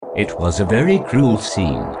It was a very cruel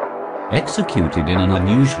scene, executed in an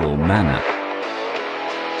unusual manner.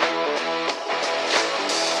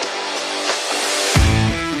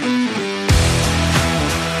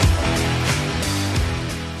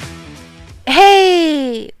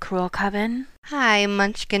 Hey, Cruel Coven. Hi,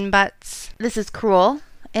 Munchkin Butts. This is Cruel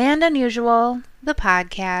and Unusual, the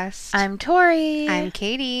podcast. I'm Tori. I'm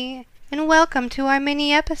Katie, and welcome to our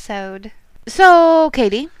mini episode. So,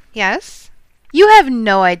 Katie. Yes? You have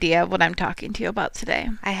no idea what I'm talking to you about today.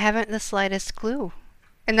 I haven't the slightest clue.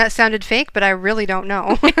 And that sounded fake, but I really don't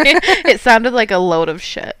know. It sounded like a load of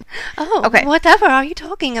shit. Oh, okay. Whatever are you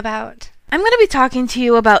talking about? I'm going to be talking to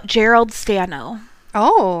you about Gerald Stano.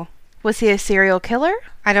 Oh. Was he a serial killer?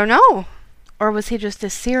 I don't know. Or was he just a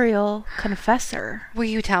serial confessor? Will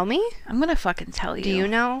you tell me? I'm going to fucking tell you. Do you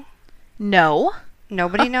know? No.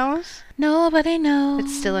 Nobody knows? Nobody knows.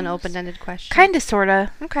 It's still an open-ended question. Kinda,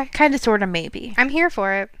 sorta. Okay. Kinda, sorta, maybe. I'm here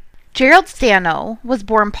for it. Gerald Stano was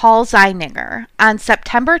born Paul Zeininger on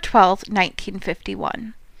September 12th,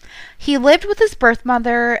 1951. He lived with his birth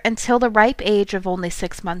mother until the ripe age of only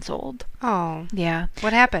 6 months old. Oh. Yeah.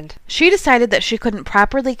 What happened? She decided that she couldn't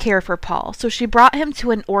properly care for Paul, so she brought him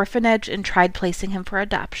to an orphanage and tried placing him for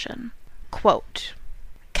adoption. Quote,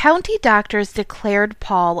 "County doctors declared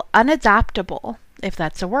Paul unadoptable," if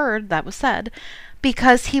that's a word that was said,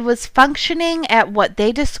 "because he was functioning at what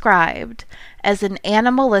they described as an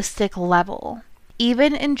animalistic level,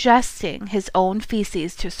 even ingesting his own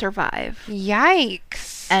feces to survive."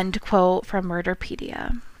 Yikes. End quote from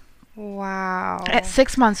Murderpedia. Wow. At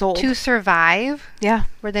 6 months old. To survive? Yeah.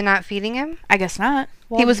 Were they not feeding him? I guess not.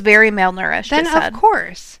 Well, he was very malnourished, then it said. Of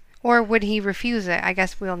course. Or would he refuse it? I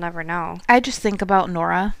guess we'll never know. I just think about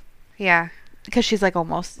Nora. Yeah. Because she's like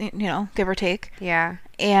almost, give or take. Yeah.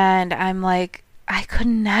 And I'm like, I could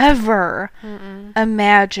never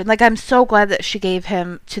imagine. Like, I'm so glad that she gave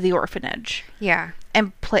him to the orphanage. Yeah.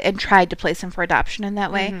 And tried to place him for adoption in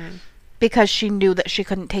that way. Because she knew that she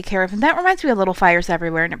couldn't take care of him. That reminds me of Little Fires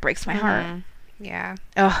Everywhere, and it breaks my heart. Yeah.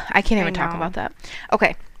 Oh, I can't even talk about that.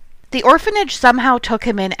 Okay. The orphanage somehow took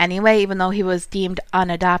him in anyway, even though he was deemed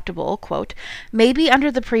unadoptable, quote, maybe under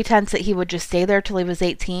the pretense that he would just stay there till he was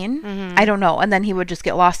 18. I don't know. And then he would just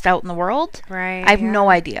get lost out in the world. Right. I have no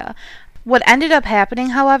idea. What ended up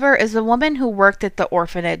happening, however, is a woman who worked at the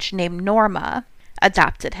orphanage named Norma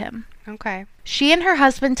adopted him. Okay. She and her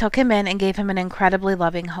husband took him in and gave him an incredibly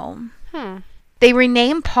loving home. They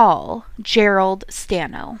renamed Paul Gerald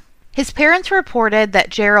Stano. His parents reported that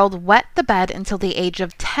Gerald wet the bed until the age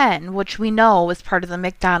of 10, which we know was part of the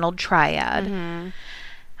McDonald triad.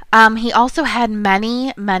 He also had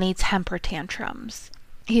many, many temper tantrums.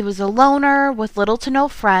 He was a loner with little to no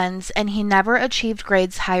friends, and he never achieved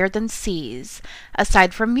grades higher than C's,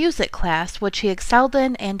 aside from music class, which he excelled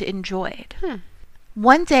in and enjoyed.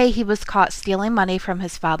 One day he was caught stealing money from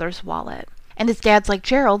his father's wallet. And his dad's like,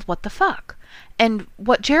 Gerald, what the fuck? And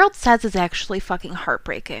what Gerald says is actually fucking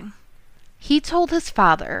heartbreaking. He told his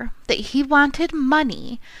father that he wanted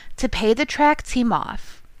money to pay the track team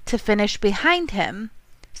off, to finish behind him,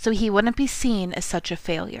 so he wouldn't be seen as such a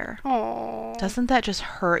failure. Oh. Doesn't that just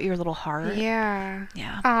hurt your little heart? Yeah.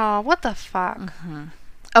 Yeah. Oh, what the fuck?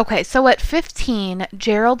 Okay, so at 15,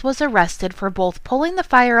 Gerald was arrested for both pulling the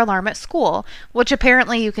fire alarm at school, which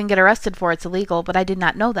apparently you can get arrested for, it's illegal, but I did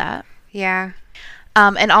not know that. Yeah.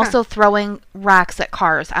 And also throwing rocks at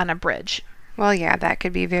cars on a bridge. Well, yeah, that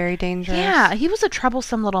could be very dangerous. Yeah, he was a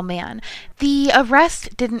troublesome little man. The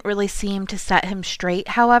arrest didn't really seem to set him straight,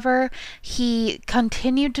 however. He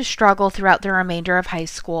continued to struggle throughout the remainder of high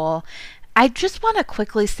school. I just want to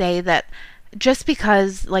quickly say that just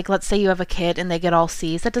because, like, let's say you have a kid and they get all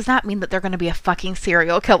C's, that does not mean that they're going to be a fucking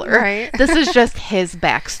serial killer. Right. This is just his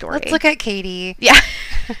backstory. Let's look at Katie. Yeah.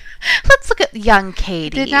 Let's look at young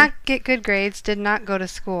Katie. Did not get good grades, did not go to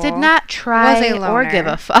school. Did not try or give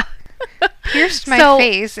a fuck. Pierced my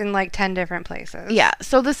face in like 10 different places. Yeah,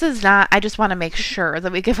 so this is not, I just want to make sure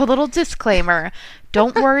that we give a little disclaimer.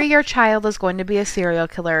 Don't worry your child is going to be a serial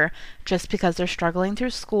killer just because they're struggling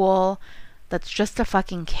through school. That's just a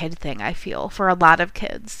fucking kid thing, I feel, for a lot of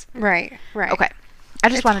kids. Right, right. Okay. I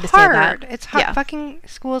just wanted to say that. It's hard. Yeah. Fucking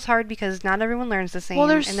school is hard because not everyone learns the same. Well,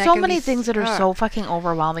 there's so many things that are so fucking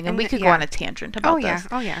overwhelming, and we could go on a tangent about this.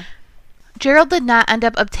 Oh, yeah. Gerald did not end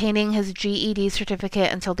up obtaining his GED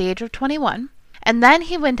certificate until the age of 21. And then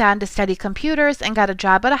he went on to study computers and got a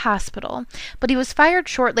job at a hospital, but he was fired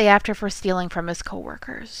shortly after for stealing from his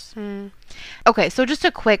coworkers. Okay, so just a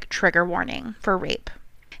quick trigger warning for rape.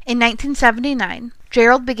 In 1979,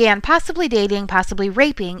 Gerald began possibly dating, possibly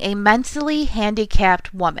raping a mentally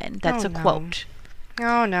handicapped woman. That's a quote.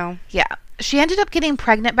 Oh, no. Yeah. she ended up getting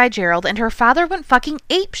pregnant by Gerald, and her father went fucking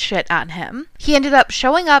apeshit on him. He ended up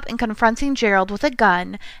showing up and confronting Gerald with a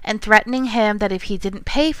gun and threatening him that if he didn't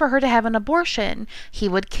pay for her to have an abortion, he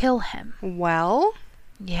would kill him. Well,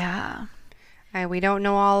 yeah. We don't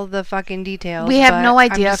know all the fucking details. We have no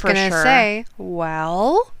idea I'm just for gonna sure. say,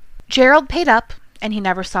 well, Gerald paid up, and he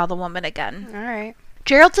never saw the woman again. all right.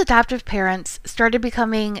 Gerald's adoptive parents started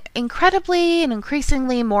becoming incredibly and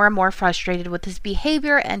increasingly more and more frustrated with his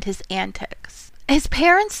behavior and his antics. His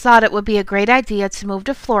parents thought it would be a great idea to move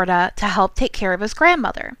to Florida to help take care of his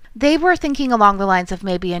grandmother. They were thinking along the lines of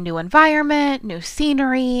maybe a new environment, new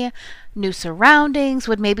scenery, new surroundings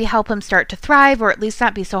would maybe help him start to thrive, or at least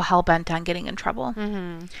not be so hell-bent on getting in trouble.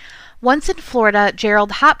 Mm-hmm. Once in Florida,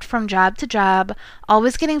 Gerald hopped from job to job,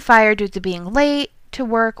 always getting fired due to being late to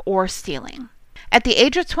work or stealing. At the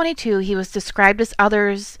age of 22, he was described as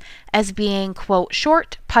others as being, quote,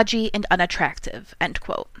 short, pudgy, and unattractive, end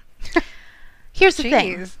quote. Here's the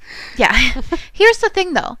thing. Yeah. Here's the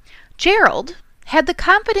thing, though. Gerald had the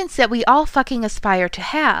confidence that we all fucking aspire to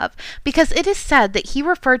have, because it is said that he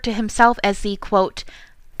referred to himself as the, quote,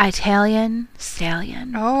 Italian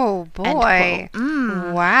stallion. Oh, boy.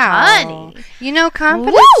 Wow. Honey. You know,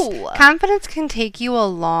 Woo! confidence can take you a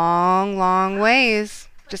long, long ways.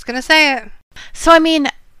 Just gonna say it. So, I mean,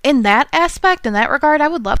 in that aspect, in that regard, I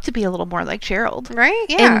would love to be a little more like Gerald. Right?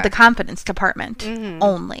 Yeah. In the confidence department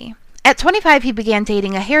only. At 25, he began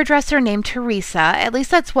dating a hairdresser named Teresa. At least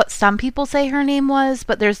that's what some people say her name was,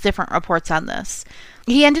 but there's different reports on this.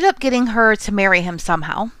 He ended up getting her to marry him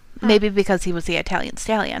somehow. Maybe because he was the Italian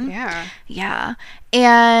stallion. Yeah. Yeah.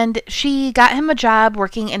 And she got him a job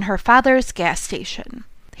working in her father's gas station.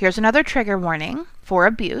 Here's another trigger warning for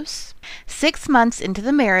abuse. 6 months into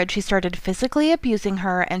the marriage, he started physically abusing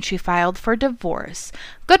her, and she filed for divorce.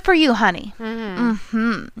 Good for you, honey.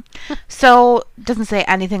 So, doesn't say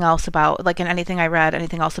anything else about, like in anything I read,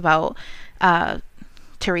 anything else about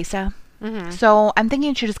Teresa. So, I'm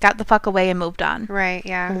thinking she just got the fuck away and moved on. Right,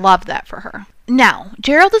 yeah. Love that for her. Now,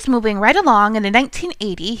 Gerald is moving right along, and in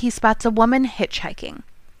 1980, he spots a woman hitchhiking.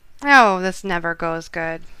 Oh, this never goes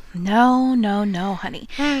good. No, honey.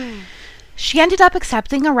 She ended up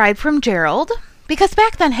accepting a ride from Gerald, because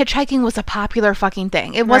back then hitchhiking was a popular fucking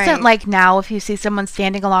thing. It wasn't Right. like now if you see someone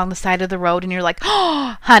standing along the side of the road and you're like,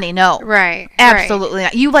 oh, honey, no. Right. Absolutely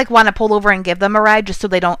not. You like want to pull over and give them a ride just so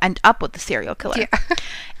they don't end up with the serial killer. Yeah.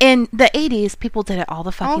 In the 80s, people did it all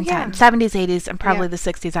the fucking yeah. time. 70s, 80s, and probably Yeah. the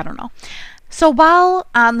 60s, I don't know. So while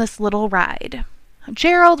on this little ride,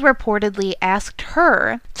 Gerald reportedly asked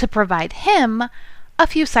her to provide him a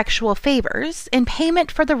few sexual favors in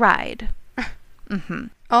payment for the ride.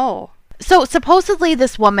 Oh. So supposedly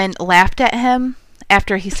this woman laughed at him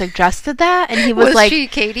after he suggested that, and he was like, she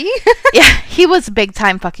Katie? yeah, he was big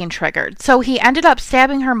time fucking triggered. So he ended up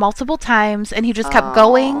stabbing her multiple times, and he just kept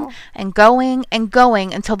going and going and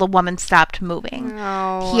going until the woman stopped moving.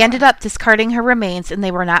 Oh. He ended up discarding her remains, and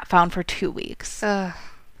they were not found for 2 weeks. Ugh.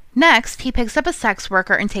 Next, he picks up a sex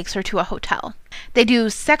worker and takes her to a hotel. They do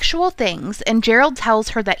sexual things, and Gerald tells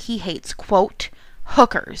her that he hates, quote,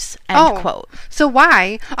 hookers, end quote. So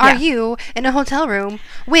why are Yeah. you in a hotel room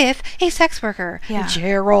with a sex worker? Yeah.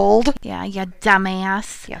 Gerald. Yeah, you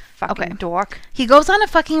dumbass. You fucking dork. He goes on a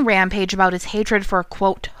fucking rampage about his hatred for,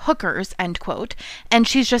 quote, hookers, end quote. And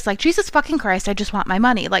she's just like, Jesus fucking Christ, I just want my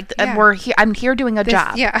money. Like, Yeah. I'm here doing a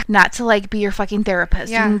job. yeah. Not to, like, be your fucking therapist.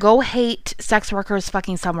 Yeah. You can go hate sex workers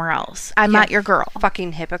fucking somewhere else. I'm not your girl.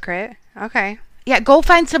 Fucking hypocrite. Okay. Yeah, go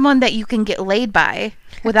find someone that you can get laid by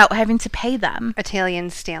without having to pay them. Italian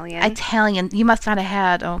stallion. Italian. You must not have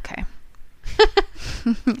had. Okay.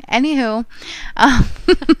 Anywho.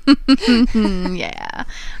 Yeah.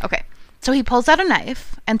 Okay. So he pulls out a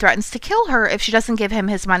knife and threatens to kill her if she doesn't give him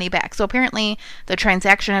his money back. So apparently the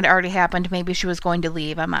transaction had already happened. Maybe she was going to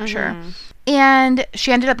leave. I'm not sure. And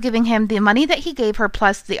she ended up giving him the money that he gave her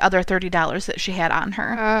plus the other $30 that she had on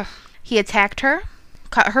her. Ugh. He attacked her,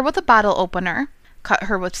 cut her with a bottle opener, cut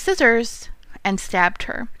her with scissors, and stabbed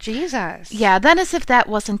her. Jesus. Yeah, then as if that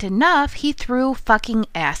wasn't enough, he threw fucking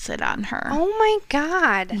acid on her. Oh my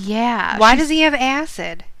God. Yeah. Why does he have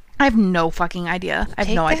acid? I have no fucking idea. I have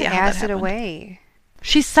Take no the idea how that acid happened. away.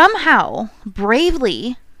 She somehow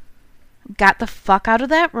bravely got the fuck out of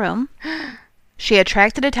that room. She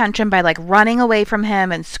attracted attention by like running away from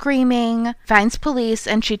him and screaming, finds police,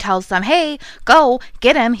 and she tells them, hey, go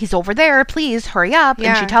get him. He's over there. Please hurry up.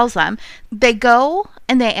 And she Yeah. tells them. They go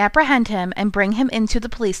and they apprehend him and bring him into the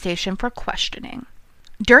police station for questioning.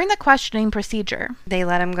 During the questioning procedure, They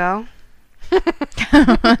let him go?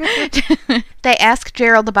 they asked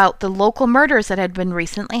Gerald about the local murders that had been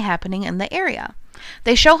recently happening in the area.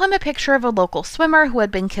 They show him a picture of a local swimmer who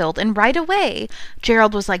had been killed, and right away,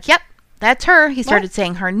 Gerald was like, yep, that's her. He started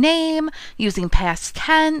saying her name, using past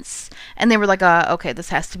tense, and they were like, okay, this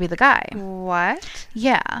has to be the guy. What?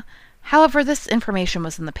 Yeah. However, this information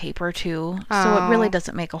was in the paper, too, so it really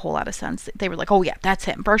doesn't make a whole lot of sense. They were like, oh, yeah, that's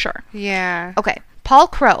him, for sure. Yeah. Okay. Paul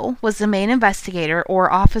Crowe was the main investigator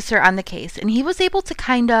or officer on the case, and he was able to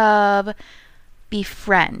kind of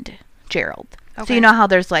befriend Gerald. Okay. So you know how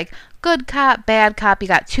there's like good cop, bad cop, you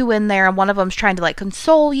got two in there, and one of them's trying to like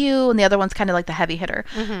console you, and the other one's kind of like the heavy hitter.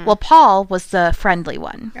 Mm-hmm. Well, Paul was the friendly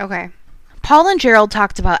one. Okay. Paul and Gerald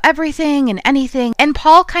talked about everything and anything, and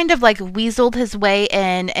Paul kind of like weaseled his way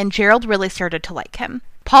in, and Gerald really started to like him.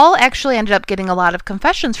 Paul actually ended up getting a lot of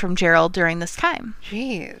confessions from Gerald during this time.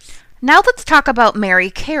 Jeez. Now let's talk about Mary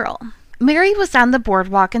Carroll. Mary was on the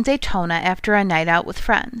boardwalk in Daytona after a night out with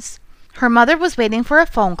friends. Her mother was waiting for a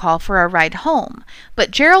phone call for a ride home, but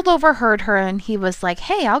Gerald overheard her and he was like,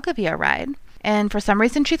 hey, I'll give you a ride. And for some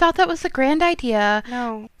reason she thought that was a grand idea.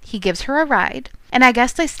 No. He gives her a ride. And I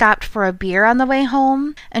guess they stopped for a beer on the way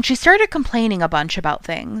home, and she started complaining a bunch about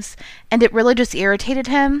things, and it really just irritated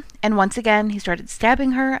him, and once again, he started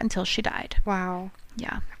stabbing her until she died. Wow.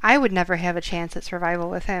 Yeah. I would never have a chance at survival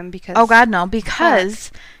with him because... Oh, God, no,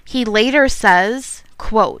 because he later says,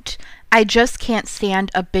 quote, I just can't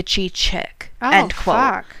stand a bitchy chick, end quote,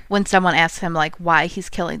 fuck. when someone asks him, like, why he's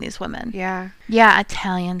killing these women. Yeah. Yeah,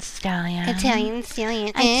 Italian stallion. Italian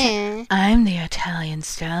stallion. I'm the Italian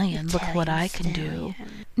stallion. Look what I can do.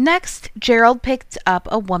 Stallion. Next, Gerald picked up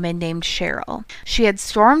a woman named Cheryl. She had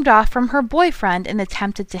stormed off from her boyfriend and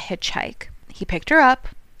attempted to hitchhike. He picked her up.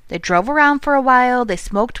 They drove around for a while. They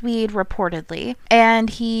smoked weed, reportedly. And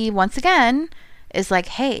he, once again, is like,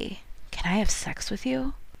 hey, can I have sex with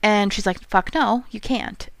you? And she's like, fuck no, you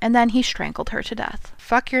can't. And then he strangled her to death.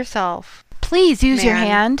 Fuck yourself. Please use your Man.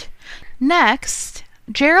 hand. Next,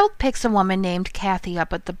 Gerald picks a woman named Kathy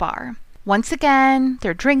up at the bar. Once again,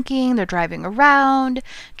 they're drinking, they're driving around.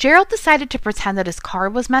 Gerald decided to pretend that his car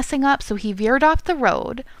was messing up, so he veered off the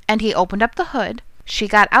road, and he opened up the hood. She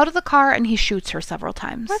got out of the car, and he shoots her several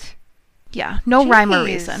times. What? Yeah, no rhyme or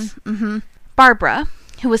Jeez. reason. Barbara,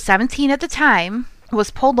 who was 17 at the time,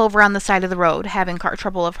 was pulled over on the side of the road, having car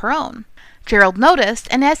trouble of her own. Gerald noticed,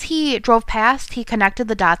 and as he drove past, he connected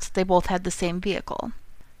the dots that they both had the same vehicle.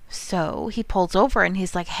 So he pulls over and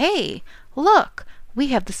he's like, hey, look, we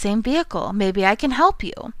have the same vehicle. Maybe I can help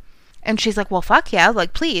you. And she's like, well, fuck yeah,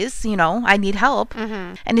 like, please, I need help.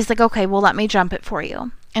 Mm-hmm. And he's like, okay, well, let me jump it for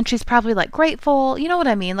you. And she's probably like grateful, you know what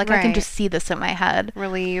I mean? Like, I can Right. just see this in my head.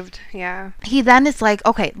 Relieved. Yeah. He then is like,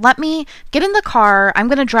 okay, let me get in the car. I'm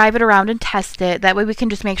going to drive it around and test it. That way we can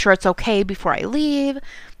just make sure it's okay before I leave.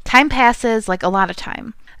 Time passes, like a lot of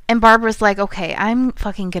time. And Barbara's like, okay, I'm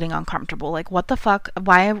fucking getting uncomfortable. Like, what the fuck?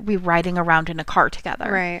 Why are we riding around in a car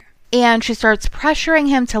together? Right. And she starts pressuring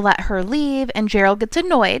him to let her leave. And Gerald gets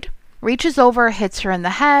annoyed, reaches over, hits her in the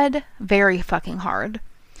head very fucking hard.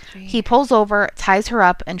 He pulls over, ties her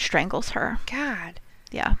up, and strangles her. God.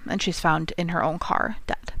 Yeah, and she's found in her own car,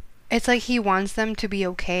 dead. It's like he wants them to be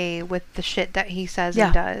okay with the shit that he says Yeah.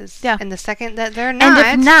 and does. Yeah. And the second that they're not...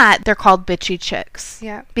 And if not, they're called bitchy chicks.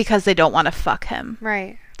 Yeah. Because they don't want to fuck him.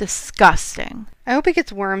 Right. Disgusting. I hope he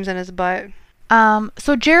gets worms in his butt.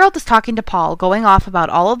 So Gerald is talking to Paul, going off about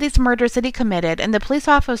all of these murders that he committed, and the police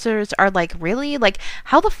officers are like, really? Like,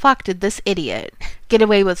 how the fuck did this idiot get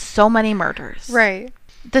away with so many murders? Right.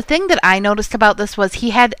 The thing that I noticed about this was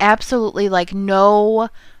he had absolutely, like, no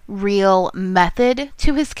real method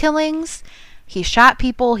to his killings. He shot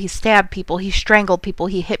people, he stabbed people, he strangled people,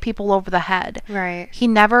 he hit people over the head. Right. He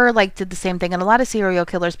never, like, did the same thing. And a lot of serial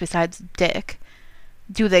killers, besides Dick,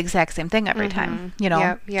 do the exact same thing every time,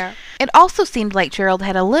 Yeah. Yeah. It also seemed like Gerald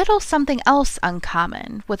had a little something else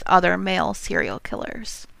uncommon with other male serial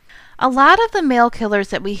killers. A lot of the male killers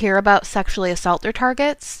that we hear about sexually assault their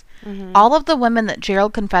targets, all of the women that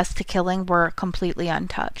Gerald confessed to killing were completely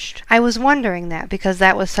untouched. I was wondering that because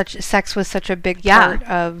that was sex was such a big Yeah. part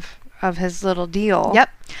of his little deal. Yep.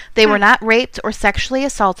 They were not raped or sexually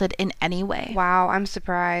assaulted in any way. Wow, I'm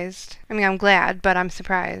surprised. I mean, I'm glad, but I'm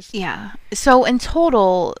surprised. Yeah. So in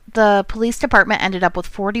total, the police department ended up with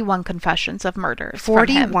 41 confessions of murders. from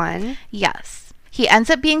him. 41? Yes. He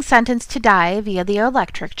ends up being sentenced to die via the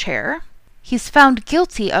electric chair. He's found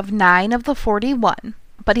guilty of 9 of the 41,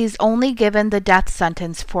 but he's only given the death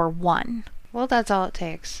sentence for 1. Well, that's all it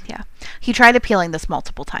takes. Yeah. He tried appealing this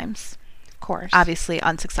multiple times, Of course. obviously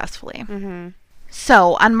unsuccessfully. Mm-hmm.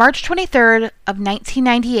 So, on March 23rd of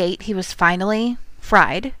 1998, he was finally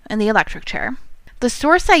fried in the electric chair. The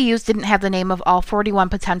source I used didn't have the name of all 41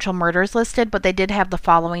 potential murders listed, but they did have the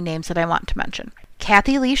following names that I want to mention.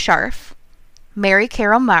 Kathy Lee Scharf, Mary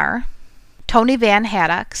Carol Marr, Tony Van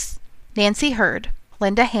Haddocks, Nancy Hurd,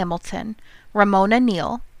 Linda Hamilton, Ramona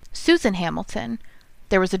Neal, Susan Hamilton,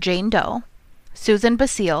 there was a Jane Doe, Susan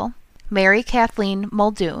Basile, Mary Kathleen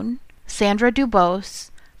Muldoon, Sandra Dubose,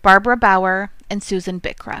 Barbara Bauer, and Susan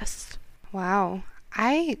Bickrest. Wow.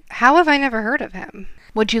 How have I never heard of him?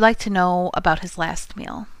 Would you like to know about his last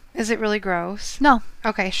meal? Is it really gross? No.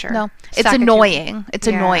 Okay, sure. No. It's Suck it to me. annoying. It's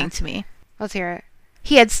Yeah. annoying to me. Let's hear it.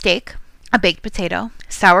 He had steak, a baked potato,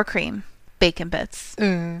 sour cream, bacon bits,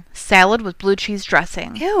 salad with blue cheese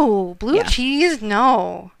dressing, Ew, blue Yeah. cheese?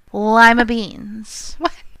 No. lima beans,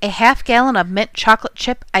 What? a half-gallon of mint chocolate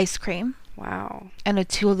chip ice cream, Wow. and a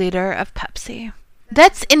 2-liter of Pepsi.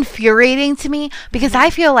 That's infuriating to me because I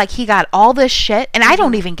feel like he got all this shit and I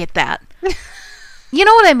don't even get that. You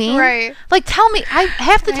know what I mean? Right. Like, tell me,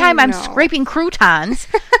 half the I time I'm know. scraping croutons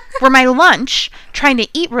for my lunch, trying to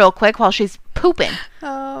eat real quick while she's pooping.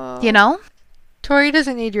 Oh. You know? Tori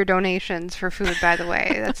doesn't need your donations for food, by the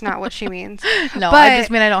way. That's not what she means. No, But- I just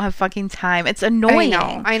mean I don't have fucking time. It's annoying.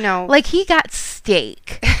 I know. Like, he got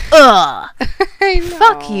steak. Ugh. I know.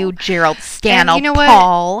 Fuck you, Gerald Stano, you know what?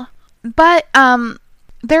 Paul. But,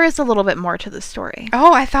 there is a little bit more to the story.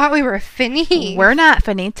 Oh, I thought we were finny. We're not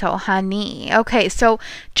finito, honey. Okay, so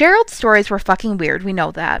Gerald's stories were fucking weird. We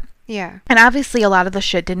know that. Yeah. And obviously a lot of the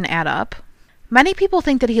shit didn't add up. Many people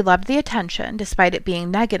think that he loved the attention, despite it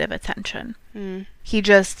being negative attention. Mm. He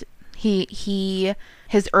just,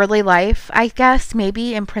 his early life, I guess,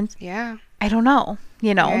 maybe Yeah. I don't know,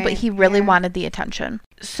 but Right, he really yeah. wanted the attention.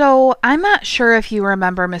 So I'm not sure if you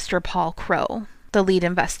remember Mr. Paul Crowe, the lead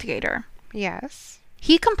investigator. Yes.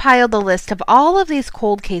 He compiled a list of all of these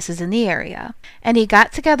cold cases in the area, and he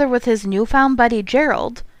got together with his newfound buddy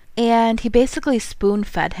Gerald, and he basically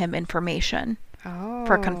spoon-fed him information Oh.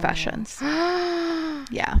 for confessions.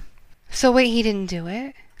 Yeah. So wait, he didn't do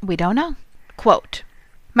it? We don't know. Quote,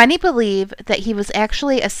 many believe that he was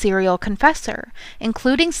actually a serial confessor,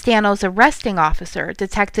 including Stano's arresting officer,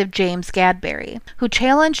 Detective James Gadbury, who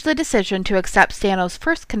challenged the decision to accept Stano's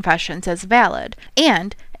first confessions as valid,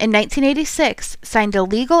 and, in 1986, signed a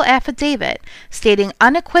legal affidavit stating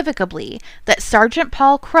unequivocally that Sergeant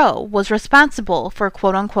Paul Crowe was responsible for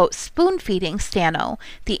quote-unquote spoon-feeding Stano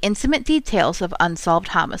the intimate details of unsolved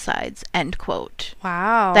homicides, end quote.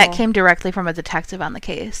 Wow. That came directly from a detective on the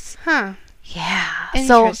case. Huh. Yeah.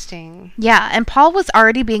 Interesting. Yeah, and Paul was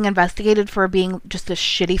already being investigated for being just a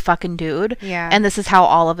shitty fucking dude. Yeah. And this is how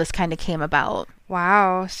all of this kind of came about.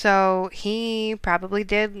 Wow. So he probably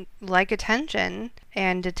did like attention,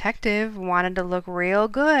 and detective wanted to look real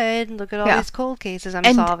good. Look at all Yeah. these cold cases I'm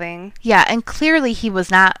And- solving. Yeah, and clearly he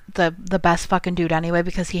was not the best fucking dude anyway,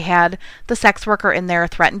 because he had the sex worker in there,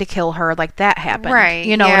 threatened to kill her, like that happened. Right.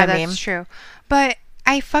 You know yeah, what I mean? that's true. But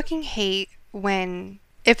I fucking hate when,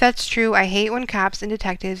 if that's true, I hate when cops and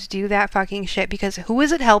detectives do that fucking shit, because who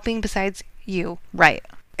is it helping besides you? Right.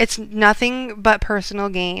 It's nothing but personal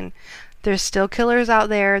gain. There's still killers out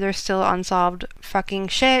there. There's still unsolved fucking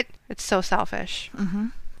shit. It's so selfish.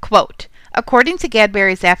 Quote, according to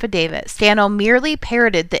Gadbury's affidavit, Stano merely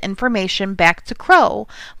parroted the information back to Crowe,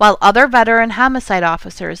 while other veteran homicide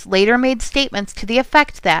officers later made statements to the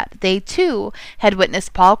effect that they, too, had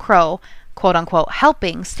witnessed Paul Crowe, quote-unquote,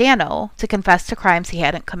 helping Stano to confess to crimes he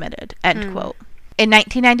hadn't committed, end quote. In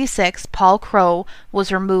 1996, Paul Crowe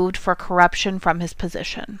was removed for corruption from his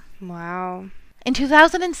position. Wow. In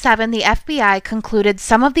 2007, the FBI concluded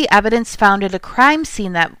some of the evidence found at a crime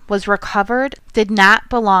scene that was recovered did not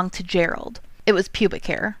belong to Gerald. It was pubic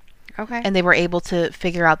hair, Okay. and they were able to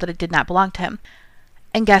figure out that it did not belong to him.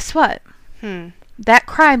 And guess what? Hmm. That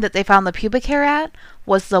crime that they found the pubic hair at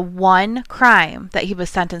was the one crime that he was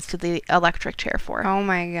sentenced to the electric chair for. Oh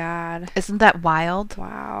my god. Isn't that wild?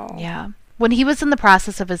 Wow. Yeah. When he was in the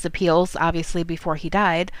process of his appeals, obviously before he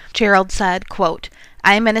died, Gerald said, quote,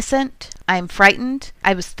 I am innocent. I am frightened.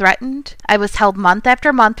 I was threatened. I was held month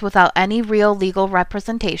after month without any real legal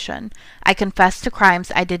representation. I confess to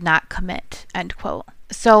crimes I did not commit, end quote.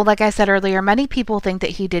 So, like I said earlier, many people think that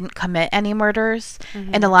he didn't commit any murders,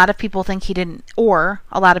 and a lot of people think he didn't, or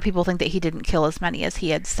a lot of people think that he didn't kill as many as he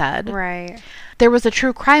had said. Right. There was a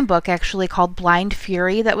true crime book actually called Blind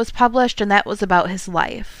Fury that was published, and that was about his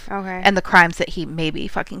life. Okay. And the crimes that he maybe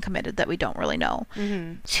fucking committed that we don't really know.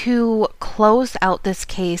 Mm-hmm. To close out this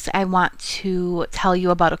case, I want to tell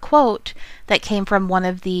you about a quote that came from one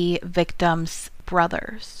of the victim's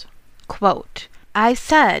brothers. Quote, I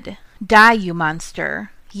said, die, you monster.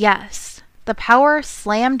 Yes. The power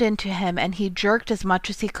slammed into him and he jerked as much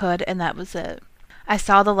as he could, and that was it. I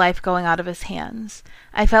saw the life going out of his hands.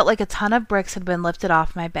 I felt like a ton of bricks had been lifted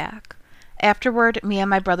off my back. Afterward, me and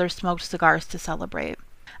my brother smoked cigars to celebrate.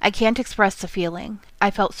 I can't express the feeling.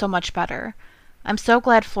 I felt so much better. I'm so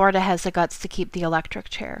glad Florida has the guts to keep the electric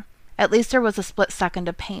chair. At least there was a split second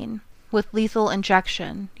of pain. With lethal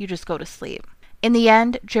injection, you just go to sleep. In the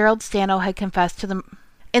end, Gerald Stano had confessed to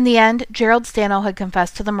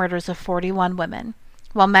the murders of 41 women.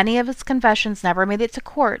 While many of his confessions never made it to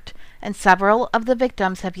court, and several of the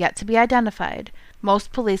victims have yet to be identified,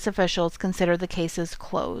 most police officials consider the cases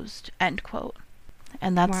closed. End quote.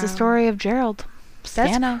 And that's the story of Gerald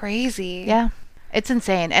Stano. That's crazy. Yeah. It's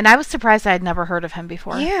insane. And I was surprised I had never heard of him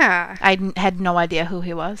before. Yeah. I had no idea who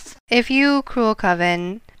he was. If you, Cruel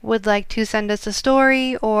Coven, would like to send us a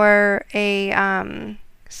story or a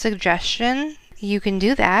suggestion, you can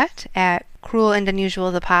do that at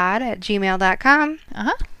cruelandunusualthepod@gmail.com.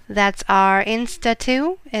 That's our Insta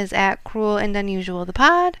too, is at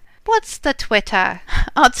cruelandunusualthepod. What's the Twitter?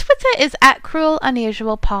 Twitter is at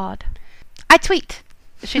cruelunusualpod. I tweet.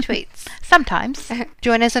 She tweets. Sometimes.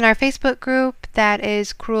 Join us in our Facebook group. That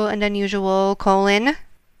is Cruel and Unusual :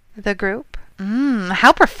 the group.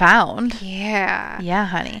 How profound. Yeah. Yeah,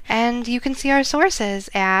 honey. And you can see our sources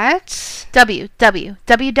at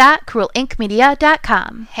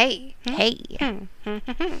www.cruelinkmedia.com. Hey.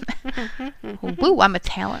 Woo, I'm a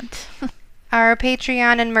talent. Our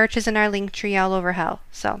Patreon and merch is in our link tree all over hell.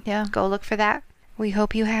 So yeah, go look for that. We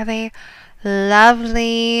hope you have a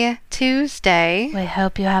lovely Tuesday. We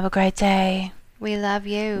hope you have a great day. We love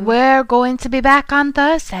you. We're going to be back on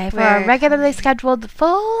Thursday for a regularly scheduled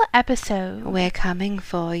full episode. We're coming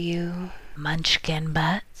for you. Munchkin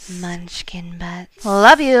butts. Munchkin butts.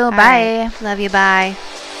 Love you. All Bye. Right. Love you. Bye.